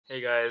Hey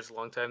guys,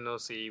 long time no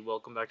see.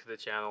 Welcome back to the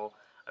channel.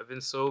 I've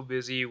been so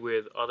busy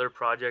with other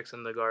projects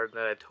in the garden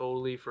that I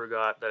totally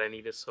forgot that I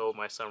need to sow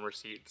my summer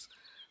seeds.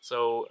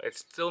 So it's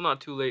still not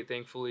too late,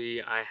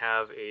 thankfully. I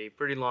have a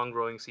pretty long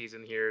growing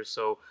season here,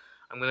 so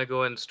I'm gonna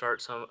go and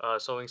start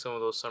sowing some of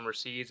those summer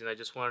seeds, and I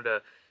just wanted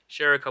to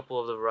share a couple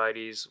of the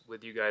varieties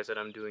with you guys that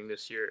I'm doing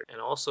this year.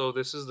 And also,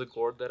 this is the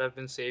gourd that I've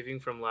been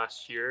saving from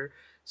last year,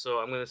 so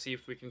I'm gonna see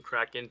if we can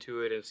crack into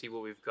it and see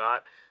what we've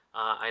got.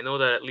 I know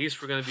that at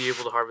least we're going to be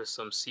able to harvest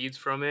some seeds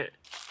from it.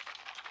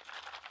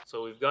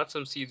 So we've got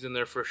some seeds in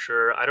there for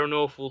sure. I don't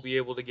know if we'll be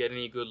able to get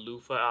any good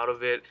loofah out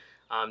of it,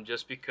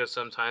 just because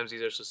sometimes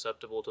these are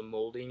susceptible to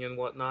molding and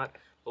whatnot,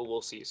 but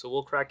we'll see. So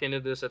we'll crack into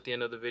this at the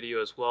end of the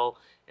video as well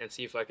and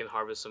see if I can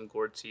harvest some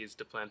gourd seeds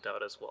to plant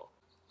out as well.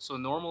 So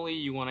normally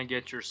you want to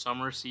get your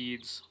summer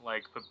seeds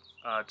like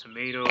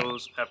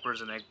tomatoes,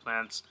 peppers, and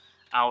eggplants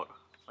out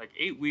like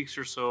 8 weeks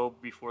or so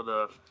before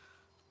the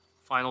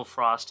final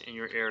frost in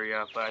your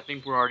area, but I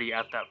think we're already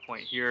at that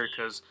point here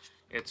because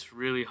it's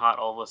really hot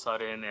all of a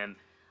sudden, and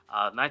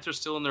nights are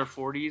still in their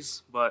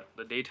 40s, but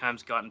the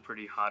daytime's gotten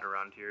pretty hot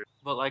around here.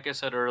 But like I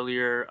said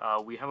earlier,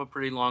 we have a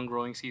pretty long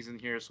growing season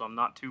here, so I'm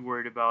not too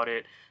worried about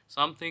it.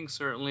 Some things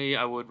certainly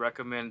I would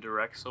recommend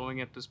direct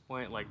sowing at this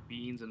point, like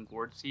beans and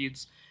gourd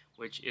seeds,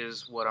 which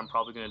is what I'm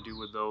probably going to do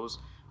with those.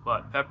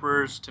 But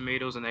peppers,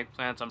 tomatoes, and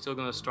eggplants, I'm still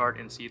going to start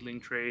in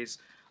seedling trays.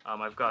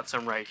 I've got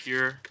some right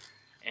here.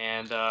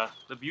 And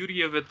the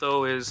beauty of it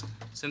though is,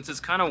 since it's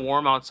kind of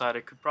warm outside,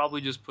 I could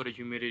probably just put a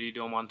humidity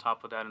dome on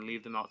top of that and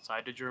leave them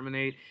outside to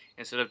germinate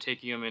instead of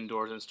taking them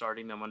indoors and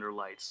starting them under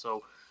lights.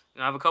 So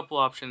I have a couple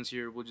options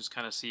here. We'll just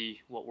kind of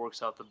see what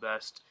works out the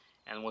best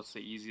and what's the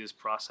easiest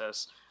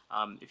process.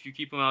 If you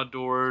keep them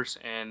outdoors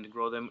and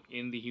grow them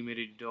in the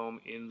humidity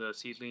dome in the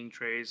seedling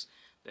trays,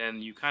 then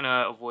you kind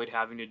of avoid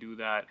having to do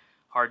that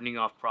hardening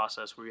off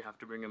process where you have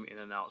to bring them in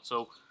and out.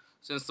 So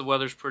since the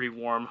weather's pretty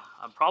warm,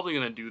 I'm probably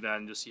going to do that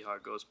and just see how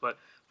it goes. But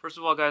first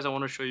of all, guys, I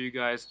want to show you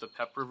guys the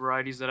pepper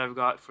varieties that I've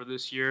got for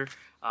this year.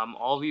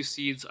 All these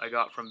seeds I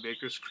got from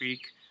Baker's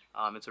Creek.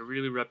 It's a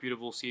really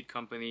reputable seed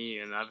company,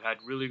 and I've had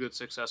really good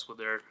success with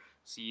their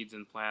seeds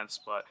and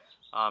plants. But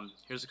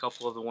here's a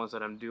couple of the ones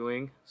that I'm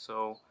doing.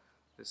 So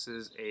this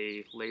is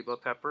a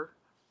Leba pepper,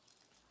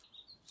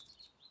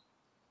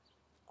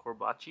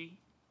 Corbaci,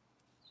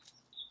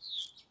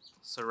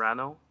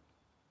 Serrano,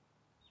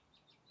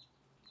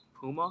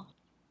 Puma,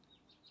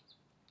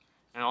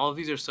 and all of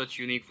these are such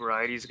unique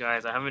varieties,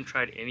 guys. I haven't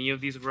tried any of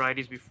these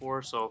varieties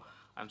before, so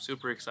I'm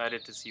super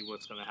excited to see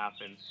what's going to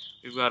happen.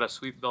 We've got a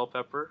sweet bell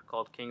pepper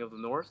called King of the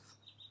North,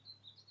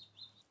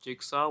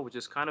 Jigsaw, which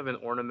is kind of an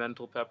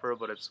ornamental pepper,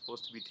 but it's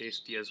supposed to be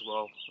tasty as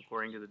well,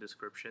 according to the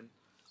description.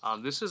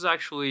 This is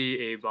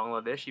actually a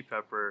Bangladeshi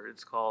pepper.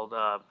 It's called,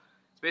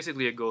 it's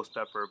basically a ghost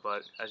pepper,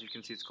 but as you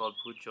can see, it's called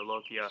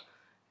Pucholokia.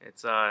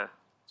 It's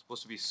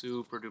supposed to be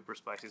super duper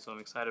spicy, so I'm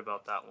excited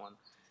about that one.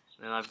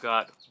 And then I've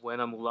got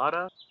Buena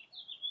Mulata,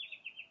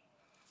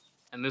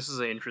 and this is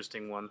an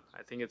interesting one.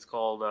 I think it's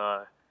called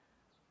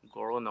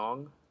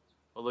Goronong.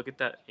 Oh, look at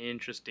that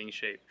interesting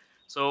shape.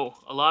 So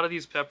a lot of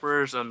these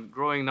peppers I'm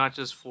growing not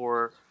just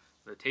for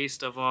the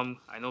taste of them.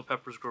 I know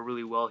peppers grow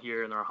really well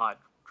here in our hot,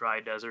 dry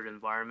desert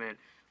environment,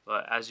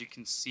 but as you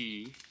can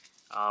see,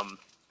 I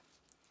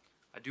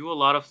do a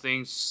lot of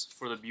things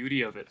for the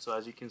beauty of it. So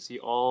as you can see,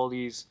 all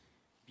these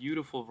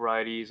beautiful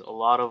varieties,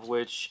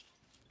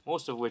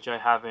 most of which I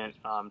haven't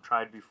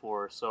tried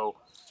before. So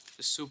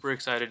just super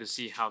excited to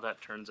see how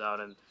that turns out,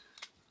 and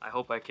I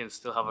hope I can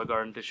still have a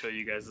garden to show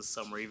you guys this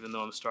summer, even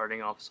though I'm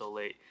starting off so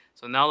late.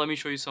 So now let me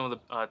show you some of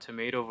the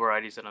tomato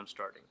varieties that I'm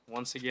starting.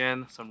 Once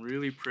again, some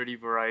really pretty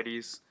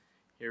varieties.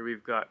 Here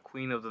we've got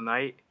Queen of the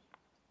Night,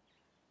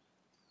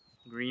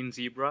 Green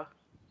Zebra,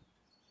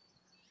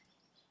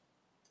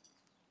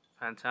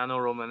 Pantano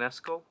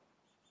Romanesco,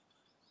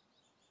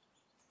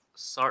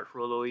 Sart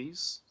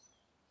Roloise.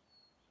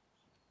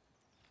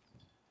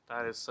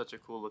 That is such a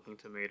cool looking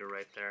tomato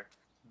right there.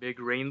 Big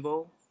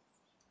Rainbow,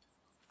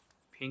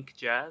 Pink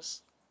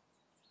Jazz,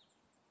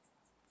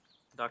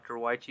 Dr.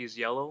 Waichi's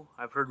Yellow.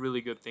 I've heard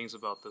really good things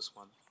about this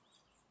one.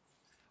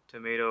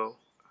 Tomato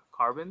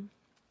Carbon,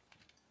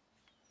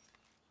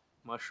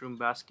 Mushroom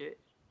Basket,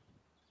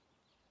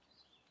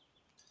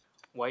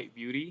 White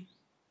Beauty.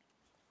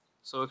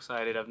 So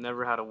excited. I've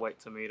never had a white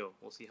tomato.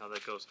 We'll see how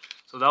that goes.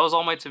 So that was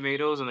all my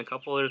tomatoes and a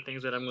couple other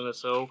things that I'm going to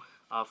sow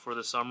for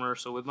the summer.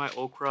 So with my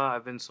okra,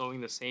 I've been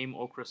sowing the same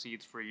okra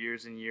seeds for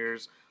years and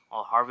years.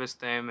 I'll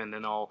harvest them and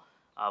then I'll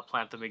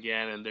plant them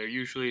again, and they're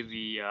usually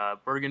the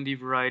burgundy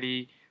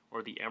variety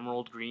or the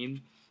emerald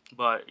green.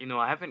 But you know,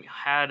 I haven't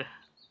had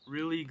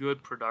really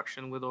good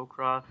production with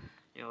okra.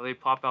 You know, they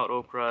pop out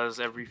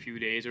okras every few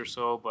days or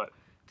so, but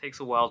takes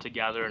a while to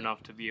gather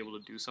enough to be able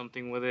to do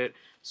something with it.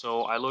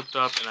 So I looked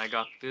up and I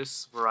got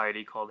this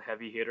variety called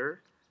Heavy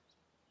Hitter.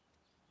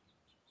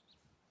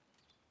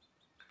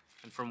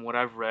 And from what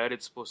I've read,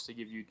 it's supposed to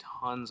give you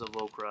tons of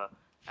okra,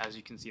 as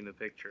you can see in the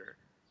picture.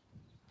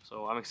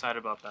 So I'm excited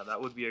about that. That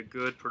would be a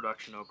good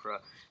production okra.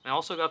 And I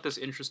also got this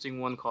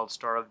interesting one called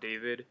Star of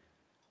David.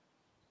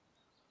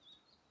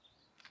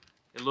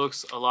 It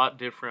looks a lot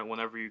different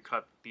whenever you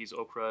cut these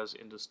okras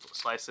into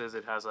slices.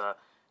 It has a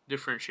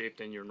different shape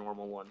than your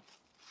normal one.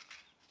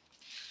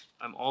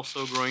 I'm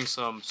also growing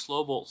some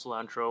slow bolt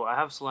cilantro. I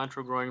have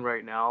cilantro growing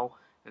right now.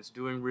 It's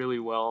doing really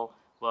well,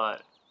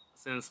 but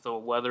since the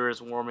weather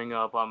is warming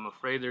up, I'm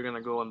afraid they're gonna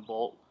go in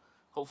bolt.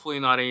 Hopefully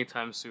not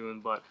anytime soon,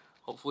 but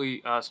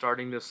hopefully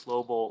starting this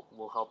slow bolt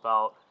will help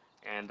out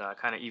and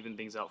kind of even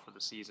things out for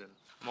the season.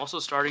 I'm also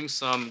starting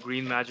some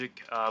Green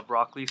Magic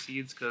broccoli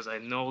seeds because I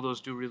know those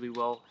do really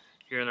well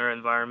here in our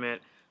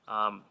environment.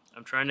 I'm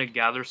trying to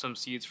gather some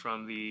seeds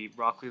from the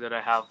broccoli that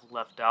I have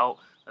left out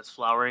that's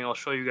flowering. I'll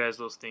show you guys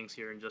those things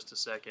here in just a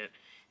second.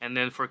 And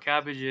then for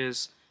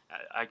cabbages,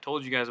 I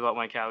told you guys about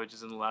my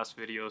cabbages in the last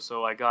video,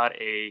 so I got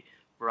a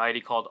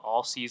variety called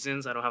All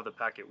Seasons. I don't have the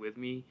packet with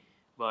me,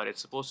 but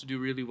it's supposed to do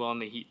really well in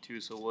the heat too,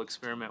 so we'll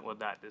experiment with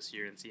that this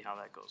year and see how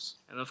that goes.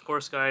 And of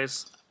course,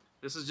 guys,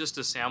 this is just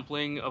a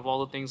sampling of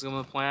all the things I'm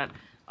going to plant.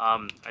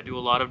 I do a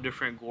lot of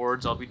different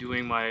gourds. I'll be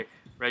doing my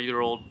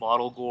regular old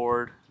bottle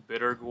gourd,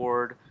 bitter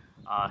gourd,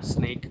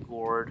 snake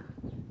gourd,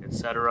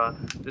 etc.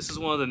 This is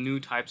one of the new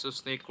types of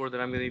snake gourd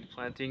that I'm going to be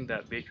planting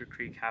that Baker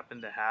Creek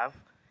happened to have.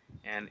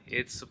 And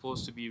it's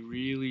supposed to be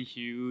really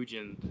huge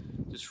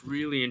and just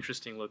really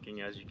interesting looking,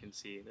 as you can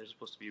see. They're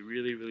supposed to be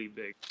really, really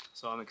big.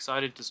 So I'm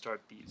excited to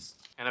start these.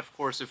 And of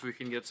course, if we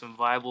can get some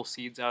viable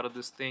seeds out of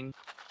this thing,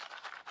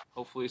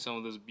 hopefully some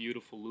of this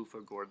beautiful loofah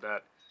gourd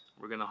that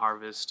we're going to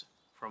harvest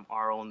from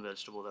our own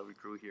vegetable that we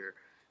grew here,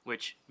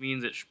 which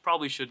means it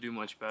probably should do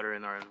much better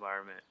in our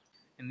environment.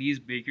 And these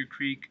Baker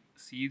Creek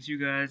seeds, you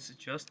guys,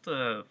 just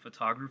the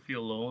photography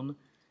alone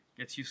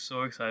gets you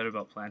so excited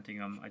about planting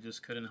them. I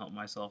just couldn't help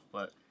myself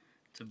but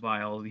to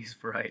buy all these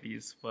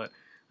varieties, but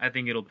I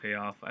think it'll pay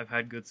off. I've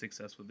had good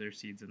success with their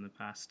seeds in the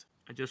past.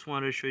 I just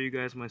wanted to show you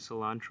guys my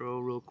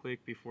cilantro real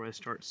quick before I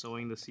start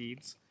sowing the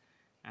seeds.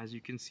 As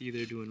you can see,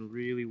 they're doing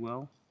really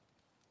well.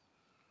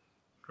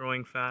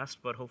 Growing fast,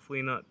 but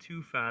hopefully not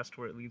too fast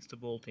where it leads to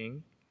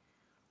bolting.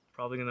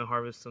 Probably going to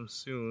harvest them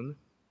soon.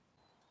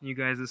 You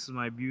guys, this is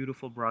my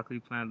beautiful broccoli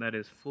plant that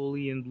is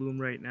fully in bloom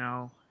right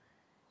now.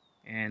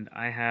 And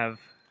I have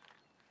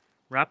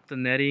wrapped the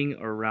netting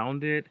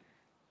around it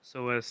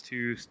so as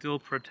to still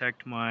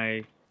protect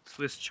my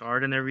Swiss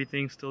chard and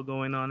everything still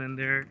going on in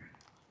there.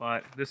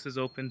 But this is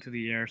open to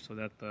the air so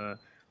that the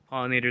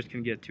pollinators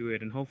can get to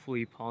it and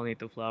hopefully pollinate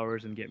the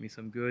flowers and get me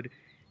some good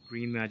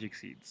Green Magic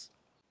seeds.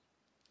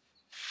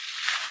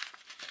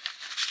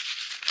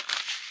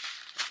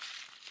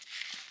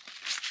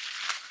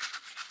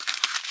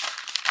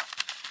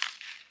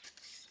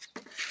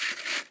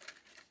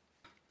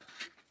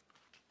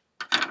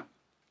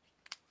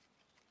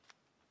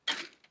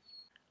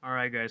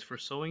 Alright guys, for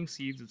sowing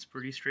seeds it's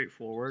pretty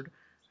straightforward.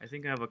 I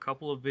think I have a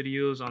couple of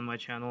videos on my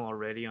channel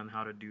already on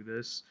how to do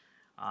this.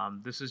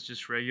 This is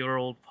just regular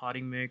old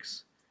potting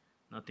mix,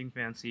 nothing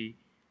fancy.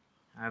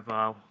 I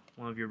have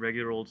one of your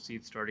regular old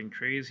seed starting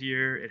trays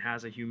here. It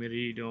has a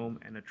humidity dome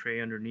and a tray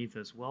underneath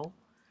as well.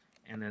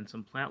 And then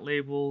some plant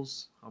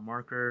labels, a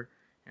marker,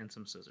 and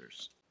some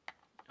scissors.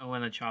 Oh,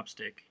 and a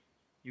chopstick.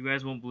 You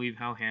guys won't believe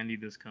how handy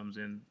this comes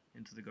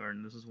into the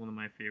garden. This is one of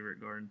my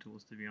favorite garden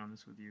tools, to be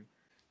honest with you.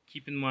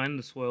 Keep in mind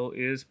the soil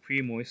is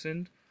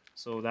pre-moistened,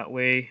 so that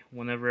way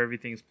whenever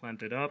everything's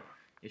planted up,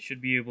 it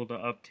should be able to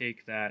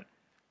uptake that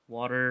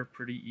water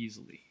pretty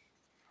easily.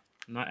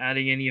 I'm not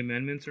adding any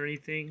amendments or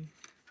anything.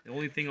 The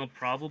only thing I'll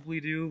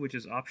probably do, which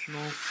is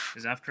optional,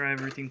 is after I have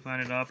everything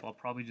planted up, I'll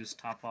probably just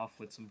top off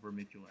with some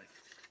vermiculite.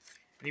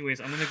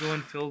 Anyways, I'm going to go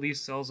and fill these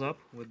cells up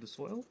with the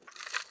soil.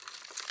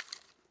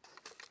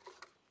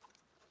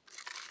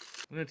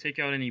 I'm going to take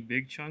out any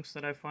big chunks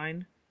that I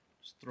find,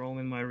 just throw them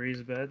in my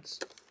raised beds.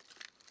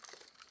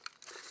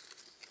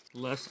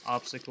 Less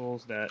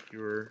obstacles that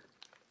your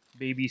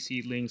baby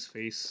seedlings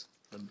face,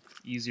 the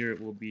easier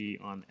it will be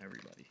on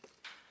everybody.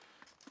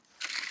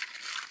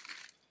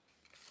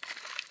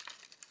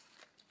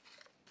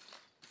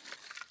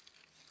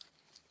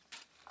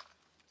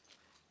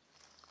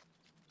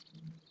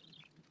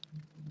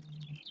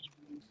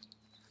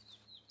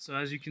 So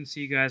as you can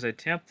see guys, I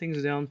tamp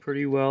things down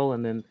pretty well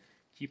and then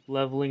keep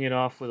leveling it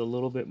off with a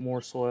little bit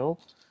more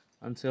soil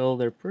until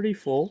they're pretty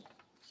full.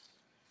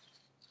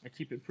 I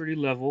keep it pretty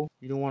level.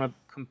 You don't want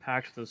to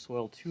compact the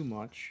soil too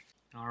much.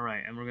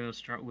 Alright, and we're going to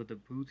start with the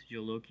Booth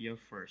Jolokia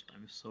first.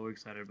 I'm so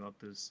excited about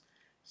this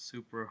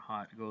super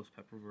hot ghost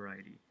pepper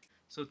variety.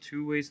 So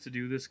 2 ways to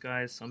do this,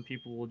 guys. Some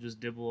people will just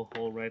dibble a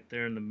hole right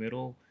there in the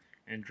middle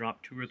and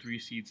drop 2 or 3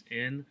 seeds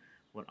in.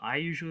 What I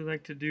usually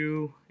like to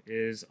do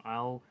is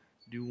I'll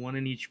do 1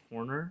 in each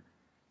corner.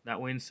 That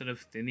way, instead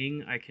of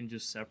thinning, I can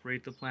just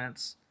separate the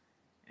plants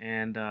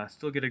and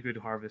still get a good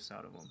harvest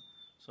out of them.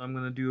 So I'm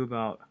going to do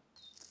about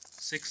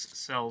 6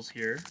 cells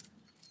here.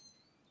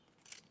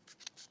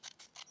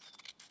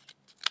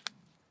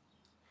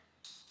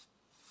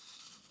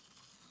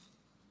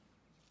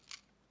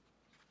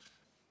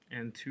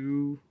 And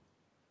 2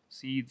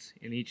 seeds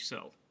in each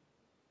cell.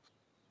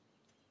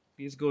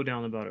 These go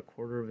down about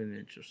 1/4 of an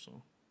inch or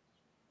so.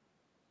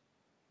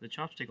 The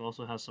chopstick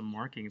also has some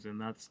markings, and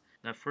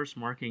that first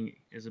marking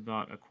is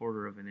about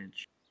 1/4 of an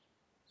inch.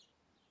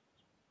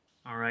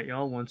 Alright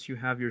y'all, once you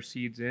have your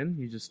seeds in,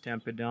 you just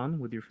stamp it down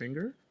with your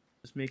finger.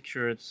 Just make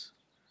sure it's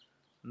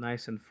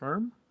nice and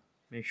firm.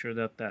 Make sure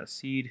that that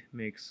seed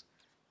makes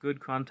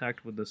good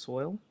contact with the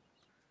soil.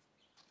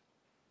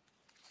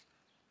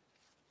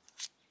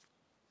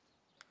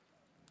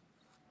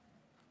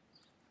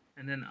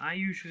 And then I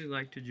usually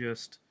like to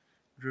just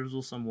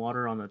drizzle some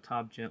water on the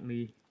top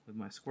gently with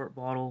my squirt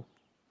bottle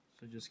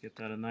to just get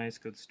that a nice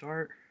good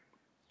start.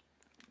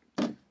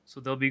 So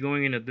they'll be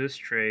going into this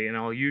tray, and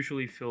I'll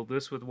usually fill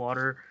this with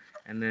water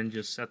and then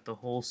just set the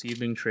whole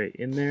seedling tray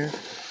in there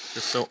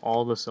just so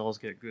all the cells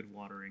get good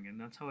watering. And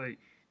that's how I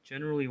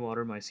generally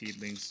water my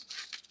seedlings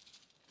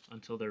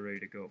until they're ready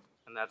to go.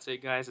 And that's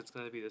it guys, it's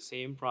going to be the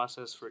same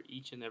process for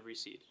each and every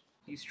seed.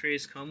 These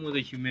trays come with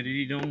a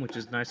humidity dome, which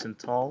is nice and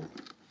tall.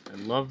 I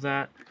love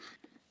that.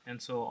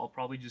 And so I'll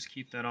probably just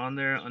keep that on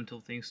there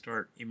until things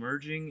start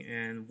emerging,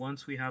 and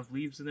once we have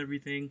leaves and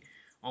everything,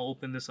 I'll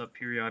open this up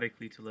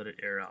periodically to let it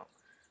air out.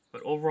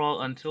 But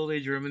overall, until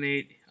they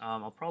germinate,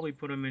 I'll probably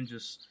put them in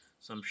just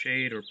some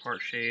shade or part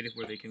shade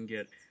where they can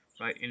get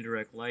bright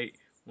indirect light.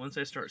 Once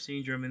I start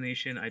seeing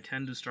germination, I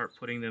tend to start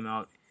putting them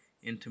out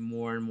into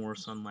more and more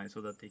sunlight so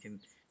that they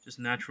can just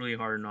naturally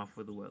harden off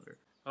with the weather.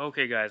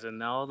 Okay guys, and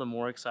now the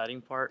more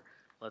exciting part.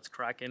 Let's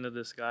crack into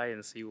this guy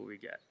and see what we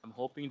get. I'm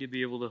hoping to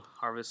be able to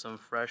harvest some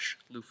fresh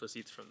loofah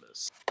seeds from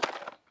this.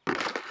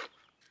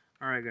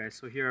 Alright guys,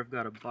 so here I've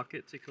got a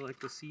bucket to collect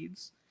the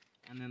seeds,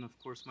 and then of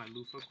course my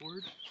loofah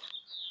gourd.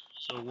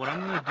 So what I'm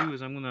going to do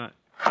is I'm going to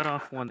cut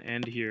off one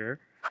end here,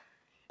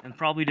 and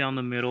probably down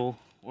the middle,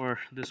 or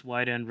this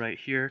wide end right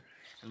here,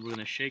 and we're going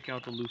to shake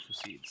out the loofah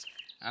seeds.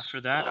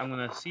 After that, I'm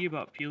going to see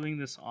about peeling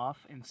this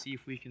off and see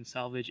if we can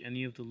salvage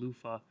any of the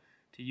loofah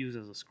to use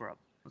as a scrub.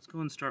 Let's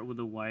go and start with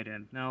the wide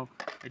end. Now,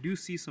 I do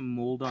see some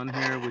mold on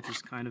here, which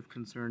is kind of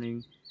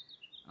concerning,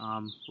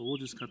 but we'll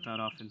just cut that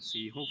off and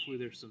see. Hopefully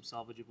there's some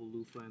salvageable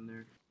loofah in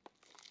there.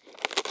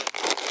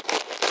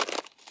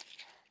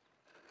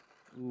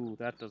 Ooh,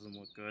 that doesn't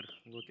look good.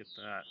 Look at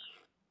that.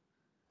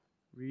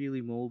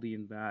 Really moldy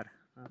and bad.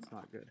 That's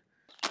not good.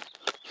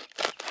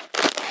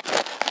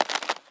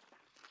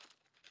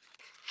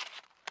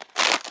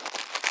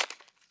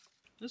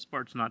 This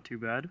part's not too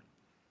bad.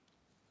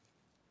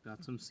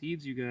 Got some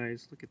seeds, you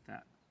guys. Look at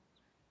that.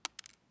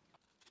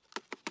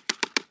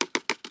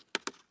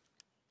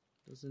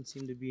 Doesn't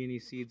seem to be any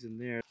seeds in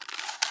there.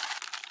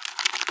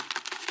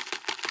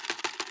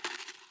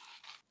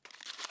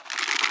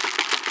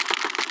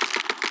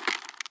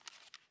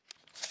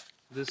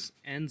 This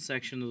end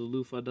section of the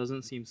loofah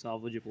doesn't seem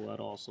salvageable at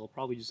all, so I'll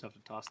probably just have to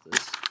toss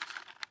this.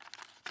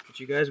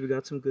 But you guys, we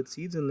got some good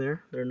seeds in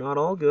there. They're not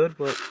all good,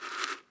 but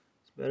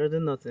it's better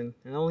than nothing.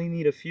 And I only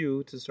need a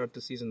few to start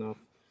the season off.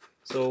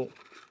 So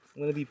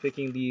I'm going to be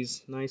picking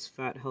these nice,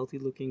 fat, healthy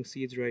looking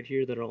seeds right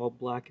here that are all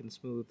black and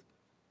smooth.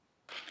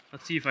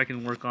 Let's see if I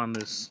can work on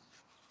this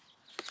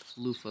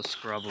loofah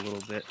scrub a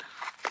little bit.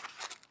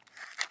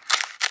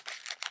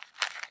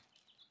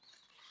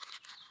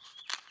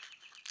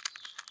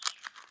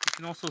 You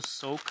can also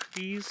soak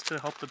these to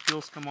help the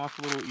peels come off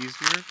a little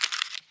easier,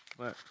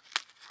 but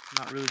I'm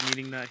not really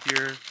needing that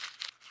here.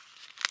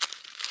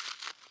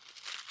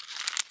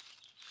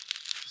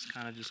 Just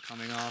kind of just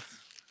coming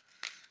off.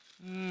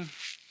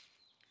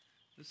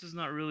 This is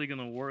not really going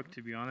to work,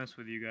 to be honest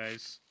with you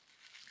guys.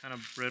 Kind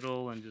of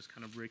brittle and just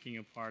kind of breaking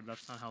apart.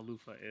 That's not how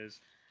loofah is.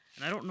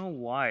 And I don't know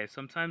why.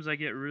 Sometimes I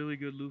get really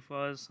good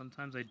loofahs,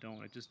 sometimes I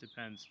don't. It just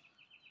depends.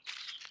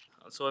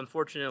 So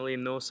unfortunately,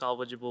 no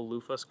salvageable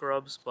loofah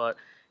scrubs, but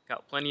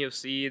got plenty of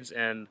seeds,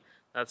 and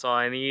that's all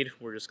I need.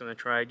 We're just going to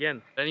try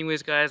again. But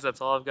anyways, guys,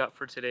 that's all I've got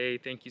for today.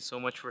 Thank you so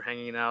much for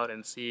hanging out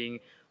and seeing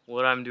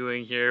what I'm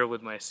doing here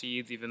with my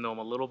seeds, even though I'm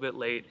a little bit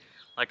late.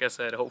 Like I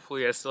said,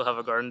 hopefully I still have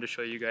a garden to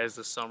show you guys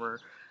this summer.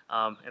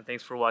 And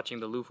thanks for watching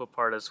the loofah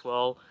part as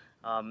well.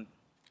 I'm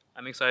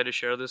excited to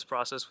share this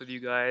process with you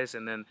guys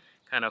and then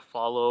kind of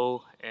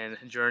follow and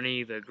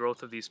journey the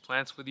growth of these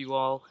plants with you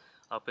all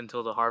up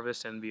until the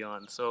harvest and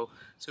beyond. So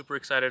super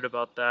excited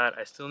about that.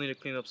 I still need to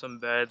clean up some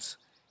beds.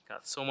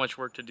 Got so much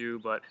work to do,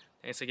 but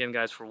thanks again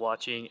guys for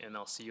watching, and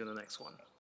I'll see you in the next one.